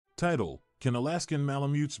Title: Can Alaskan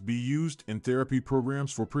Malamutes be used in therapy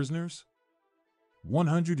programs for prisoners?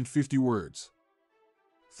 150 words.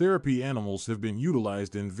 Therapy animals have been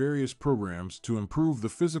utilized in various programs to improve the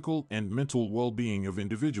physical and mental well-being of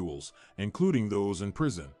individuals, including those in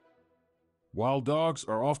prison. While dogs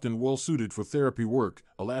are often well-suited for therapy work,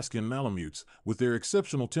 Alaskan Malamutes, with their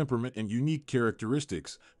exceptional temperament and unique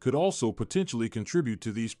characteristics, could also potentially contribute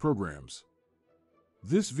to these programs.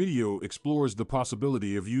 This video explores the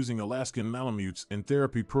possibility of using Alaskan Malamutes in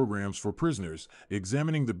therapy programs for prisoners,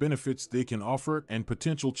 examining the benefits they can offer and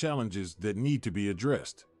potential challenges that need to be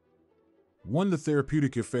addressed. 1. The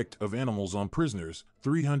therapeutic effect of animals on prisoners,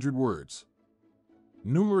 300 words.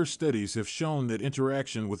 Numerous studies have shown that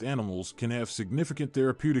interaction with animals can have significant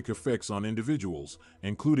therapeutic effects on individuals,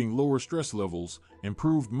 including lower stress levels,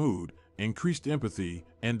 improved mood, increased empathy,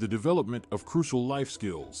 and the development of crucial life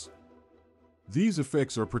skills. These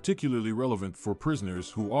effects are particularly relevant for prisoners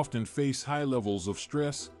who often face high levels of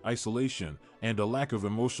stress, isolation, and a lack of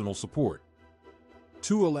emotional support.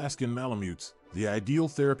 2. Alaskan Malamutes, the ideal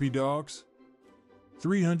therapy dogs?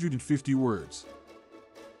 350 words.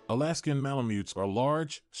 Alaskan Malamutes are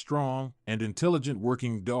large, strong, and intelligent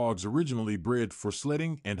working dogs originally bred for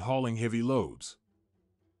sledding and hauling heavy loads.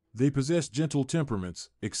 They possess gentle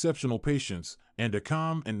temperaments, exceptional patience, and a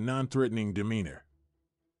calm and non-threatening demeanor.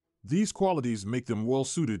 These qualities make them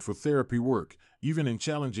well-suited for therapy work, even in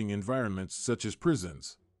challenging environments such as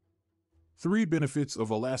prisons. 3. Benefits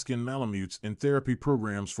of Alaskan Malamutes in therapy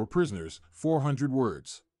programs for prisoners, 400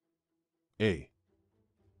 words. A.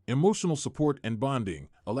 Emotional support and bonding.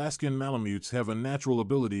 Alaskan Malamutes have a natural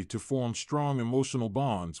ability to form strong emotional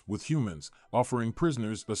bonds with humans, offering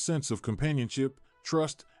prisoners a sense of companionship,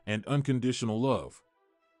 trust, and unconditional love.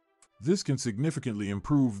 This can significantly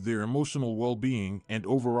improve their emotional well-being and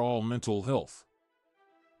overall mental health.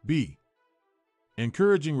 B.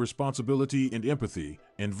 Encouraging responsibility and empathy.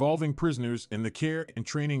 Involving prisoners in the care and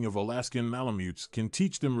training of Alaskan Malamutes can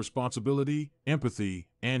teach them responsibility, empathy,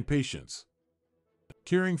 and patience.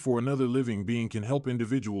 Caring for another living being can help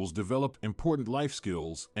individuals develop important life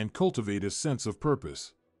skills and cultivate a sense of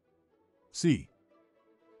purpose. C.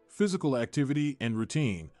 Physical activity and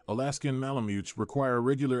routine. Alaskan Malamutes require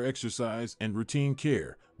regular exercise and routine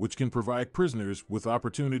care, which can provide prisoners with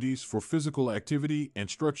opportunities for physical activity and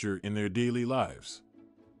structure in their daily lives.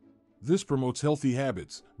 This promotes healthy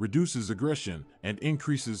habits, reduces aggression, and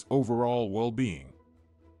increases overall well-being.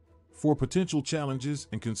 For potential challenges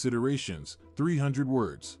and considerations, 300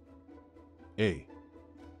 words. A.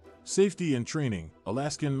 Safety and training.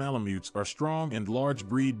 Alaskan Malamutes are strong and large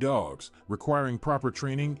breed dogs, requiring proper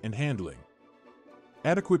training and handling.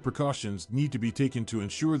 Adequate precautions need to be taken to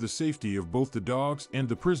ensure the safety of both the dogs and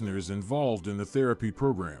the prisoners involved in the therapy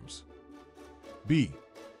programs. B.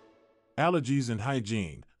 Allergies and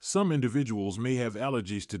hygiene. Some individuals may have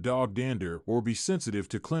allergies to dog dander or be sensitive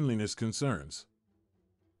to cleanliness concerns.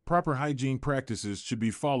 Proper hygiene practices should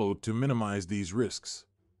be followed to minimize these risks.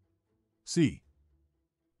 C.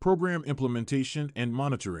 Program implementation and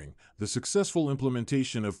monitoring. The successful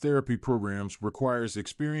implementation of therapy programs requires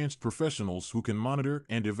experienced professionals who can monitor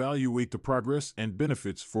and evaluate the progress and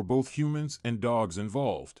benefits for both humans and dogs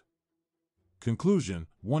involved. Conclusion,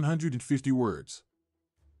 150 words.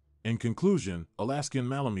 In conclusion, Alaskan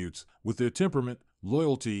Malamutes, with their temperament,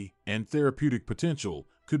 loyalty, and therapeutic potential,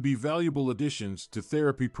 could be valuable additions to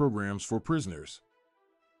therapy programs for prisoners.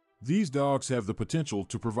 These dogs have the potential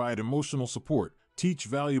to provide emotional support, teach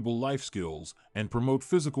valuable life skills, and promote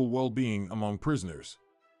physical well-being among prisoners.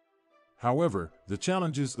 However, the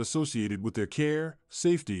challenges associated with their care,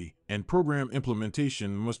 safety, and program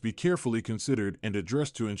implementation must be carefully considered and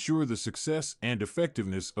addressed to ensure the success and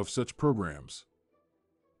effectiveness of such programs.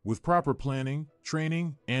 With proper planning,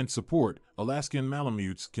 training, and support, Alaskan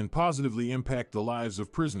Malamutes can positively impact the lives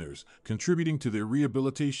of prisoners, contributing to their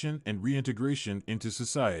rehabilitation and reintegration into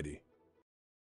society.